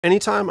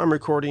Anytime I'm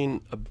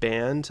recording a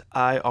band,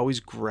 I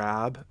always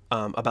grab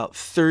about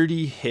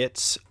 30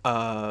 hits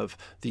of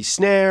the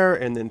snare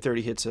and then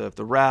 30 hits of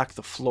the rack,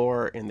 the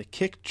floor, and the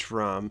kick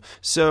drum.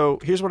 So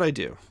here's what I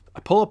do. I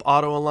pull up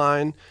Auto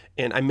Align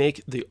and I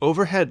make the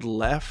overhead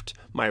left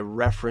my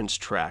reference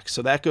track.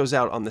 So that goes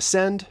out on the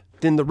send.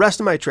 Then the rest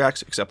of my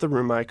tracks, except the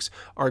room mics,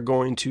 are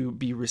going to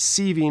be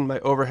receiving my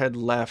overhead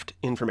left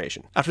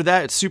information. After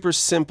that, it's super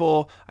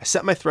simple. I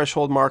set my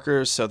threshold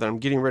markers so that I'm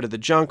getting rid of the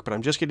junk, but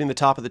I'm just getting the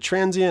top of the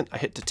transient. I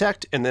hit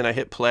detect, and then I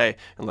hit play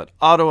and let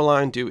Auto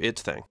Align do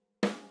its thing.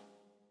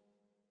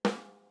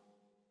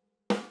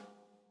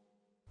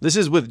 This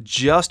is with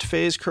just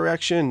phase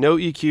correction, no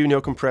EQ,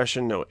 no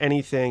compression, no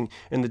anything,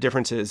 and the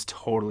difference is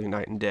totally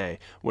night and day.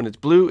 When it's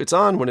blue, it's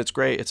on. When it's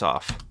gray, it's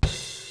off.